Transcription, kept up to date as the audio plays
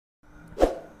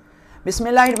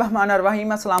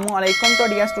बिस्मिल्लाहिर्रहमानिर्रहीम अस्सलामु अलैकुम। तो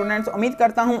डियर स्टूडेंट्स, उम्मीद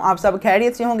करता हूँ आप सब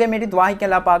खैरियत से होंगे। मेरी दुआ है कि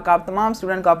अल्लाह पाक आप तमाम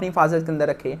स्टूडेंट को अपनी हिफाजत के अंदर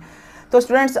रखे। तो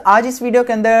स्टूडेंट्स, आज इस वीडियो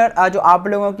के अंदर जो आप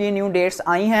लोगों की न्यू डेट्स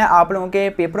आई हैं, आप लोगों के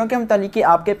पेपरों के मुतालिक कि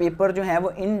आपके पेपर जो हैं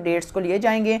वो इन डेट्स को लिए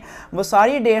जाएंगे, वो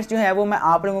सारी डेट्स जो है वो मैं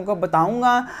आप लोगों को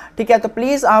बताऊंगा। ठीक है, तो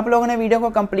प्लीज़ आप लोगों ने वीडियो को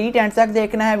कंप्लीट एंड तक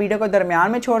देखना है, वीडियो को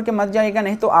दरमियान में छोड़ के मत जाइएगा,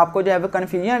 नहीं तो आपको जो है वो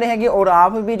कन्फ्यूजन रहेगी और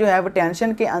आप भी जो है वो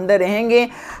टेंशन के अंदर रहेंगे,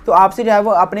 तो आपसे जो है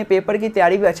वो अपने पेपर की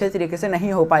तैयारी भी अच्छे तरीके से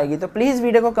नहीं हो पाएगी। तो प्लीज़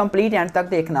वीडियो को कंप्लीट एंड तक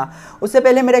देखना। उससे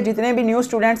पहले मेरे जितने भी न्यू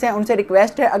स्टूडेंट्स हैं उनसे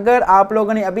रिक्वेस्ट है, अगर आप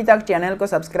लोगों ने अभी तक चैनल को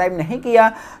सब्सक्राइब नहीं किया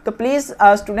तो प्लीज़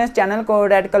स्टूडेंट्स चैनल को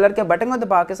रेड कलर के बटन को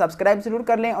दबा के सब्सक्राइब जरूर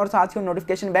कर लें और साथ ही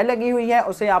नोटिफिकेशन बेल लगी हुई है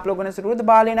उसे आप लोगों ने जरूर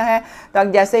दबा लेना है,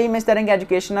 ताकि जैसे ही मैं इस तरह की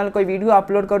एजुकेशनल कोई वीडियो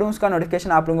अपलोड करूं उसका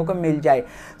नोटिफिकेशन आप लोगों को मिल जाए।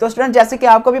 तो स्टूडेंट, जैसे कि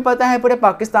आपको भी पता है, पूरे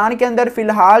पाकिस्तान के अंदर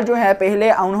फ़िलहाल जो है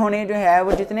पहले उन्होंने जो है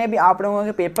वो जितने भी आप लोगों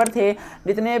के पेपर थे,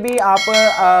 जितने भी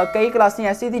आप कई क्लासें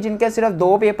ऐसी थी जिनके सिर्फ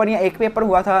 2 पेपर या 1 पेपर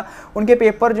हुआ था, उनके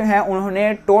पेपर जो है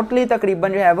उन्होंने टोटली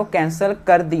तकरीबन जो है वो कैंसिल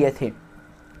कर दिए थे।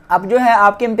 अब जो है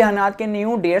आपके इम्तिहानात के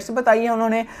न्यू डेट्स बताई है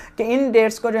उन्होंने कि इन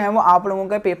डेट्स को जो है वो आप लोगों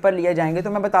के पेपर लिए जाएंगे। तो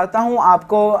मैं बताता हूँ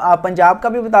आपको, पंजाब का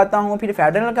भी बताता हूँ, फिर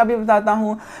फेडरल का भी बताता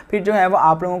हूँ, फिर जो है वो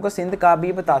आप लोगों को सिंध का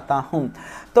भी बताता हूँ।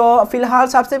 तो फ़िलहाल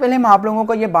सबसे पहले मैं आप लोगों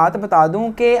को ये बात बता दूं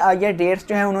कि ये डेट्स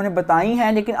जो हैं उन्होंने बताई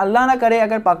हैं, लेकिन अल्लाह ना करे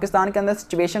अगर पाकिस्तान के अंदर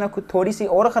सिचुएशन खुद थोड़ी सी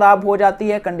और ख़राब हो जाती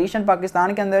है, कंडीशन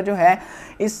पाकिस्तान के अंदर जो है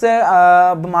इस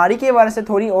बीमारी के वजह से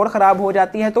थोड़ी और ख़राब हो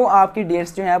जाती है, तो आपकी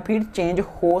डेट्स जो हैं फिर चेंज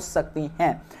हो सकती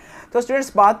हैं। तो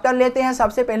स्टूडेंट्स, बात कर लेते हैं।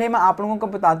 सबसे पहले मैं आप लोगों को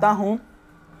बताता हूँ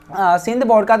सिंध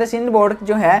बोर्ड का। तो सिंध बोर्ड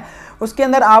जो है उसके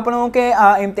अंदर आप लोगों के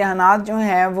इम्तिहानात जो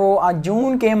हैं वो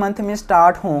जून के मंथ में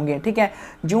स्टार्ट होंगे। ठीक है,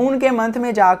 जून के मंथ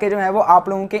में जाके जो है वो आप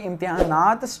लोगों के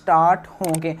इम्तिहानात स्टार्ट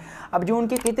होंगे। अब जून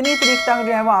की कितनी तारीख तक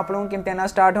जो है वो आप लोगों के इम्तिहानात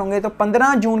स्टार्ट होंगे? तो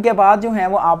 15 जून के बाद जो है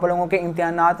वो आप लोगों के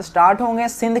इम्तिहानात स्टार्ट होंगे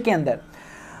सिंध के अंदर।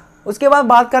 उसके बाद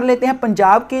बात कर लेते हैं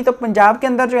पंजाब की। तो पंजाब के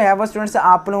अंदर जो है वो स्टूडेंट्स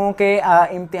आप लोगों के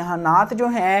इम्तिहानात जो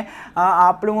हैं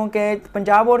आप लोगों के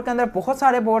पंजाब बोर्ड के अंदर बहुत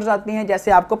सारे बोर्ड्स आती हैं।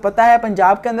 जैसे आपको पता है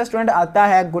पंजाब के अंदर स्टूडेंट आता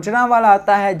है गुजरांवाला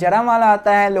आता है, जरांवाला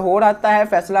आता है, लाहौर आता है,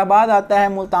 फैसलाबाद आता है,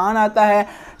 मुल्तान आता है,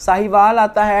 साहिवाल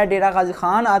आता है, डेरा गाजी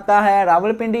खान आता है,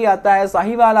 रावलपिंडी आता है,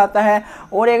 साहिवाल आता है,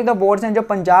 और 1-2 बोर्ड्स हैं जो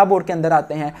पंजाब बोर्ड के अंदर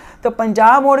आते हैं। तो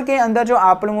पंजाब बोर्ड के अंदर जो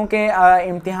आप लोगों के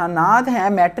इम्तिहानात हैं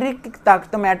मैट्रिक तक,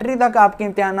 तो मैट्रिक तक आपके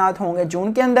इम्तिहानात होंगे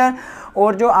जून के अंदर।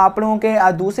 और जो आप लोगों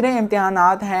के दूसरे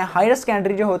इम्तिहानात हैं हायर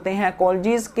सेकेंडरी जो होते हैं,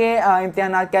 कॉलेजेस के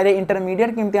इम्तिहानात, कह रहे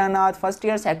इंटरमीडिएट के इम्तिहानात, फर्स्ट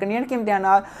ईयर सेकंड ईयर के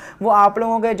इम्तिहानात, वो आप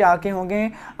लोगों के जाके होंगे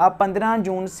 15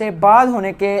 जून से बाद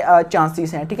होने के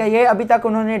चांसेस हैं। ठीक है, ये अभी तक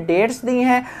उन्होंने डेट्स दी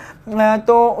हैं।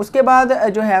 तो उसके बाद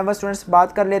जो है वो स्टूडेंट्स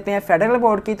बात कर लेते हैं फेडरल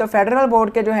बोर्ड की। तो फेडरल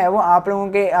बोर्ड के जो है वो आप लोगों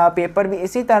के पेपर भी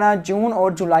इसी तरह जून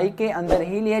और जुलाई के अंदर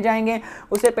ही लिए जाएंगे।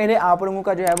 उससे पहले आप लोगों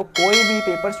का जो है वो कोई भी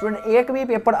पेपर स्टूडेंट एक भी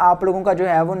पेपर आप लोगों का जो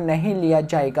है वो नहीं लिया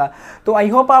जाएगा। तो आई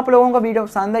होप आप लोगों को वीडियो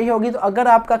पसंद आई होगी। तो अगर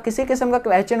आपका किसी किस्म का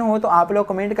क्वेश्चन हो तो आप लोग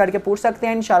कमेंट करके पूछ सकते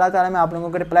हैं, इंशाल्लाह ताला मैं आप लोगों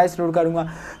को रिप्लाई जरूर करूँगा।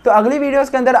 तो अगली वीडियोस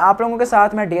के अंदर आप लोगों के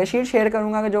साथ मैं डेट शीट शेयर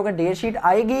करूँगा, जो कि डेट शीट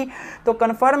आएगी तो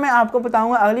कन्फर्म मैं आपको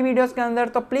बताऊँगा अगली वीडियोज़ के अंदर।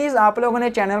 तो प्लीज़ आप लोगों ने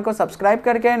चैनल को सब्सक्राइब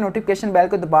करके नोटिफिकेशन बेल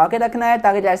को दबा के रखना है,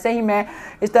 ताकि जैसे ही मैं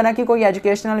इस तरह की कोई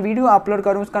एजुकेशनल वीडियो अपलोड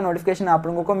करूँ उसका नोटिफिकेशन आप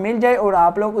लोगों को मिल जाए और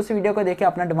आप लोग उस वीडियो को देख के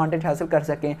अपना एडवांटेज हासिल कर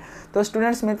सकें। तो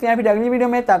स्टूडेंट्स, मिलते हैं फिर अगली वीडियो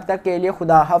में, तब तक के लिए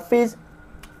खुदा हाफिज़।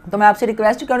 तो मैं आपसे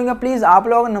रिक्वेस्ट करूँगा प्लीज़ आप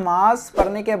लोग नमाज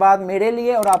पढ़ने के बाद मेरे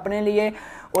लिए और अपने लिए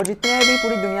और जितने भी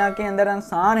पूरी दुनिया के अंदर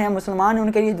इंसान हैं, मुसलमान हैं,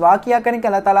 उनके लिए दुआ किया करें कि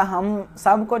अल्लाह ताला हम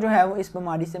सब को जो है वो इस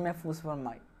बीमारी से महफूज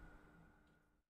फरमाए।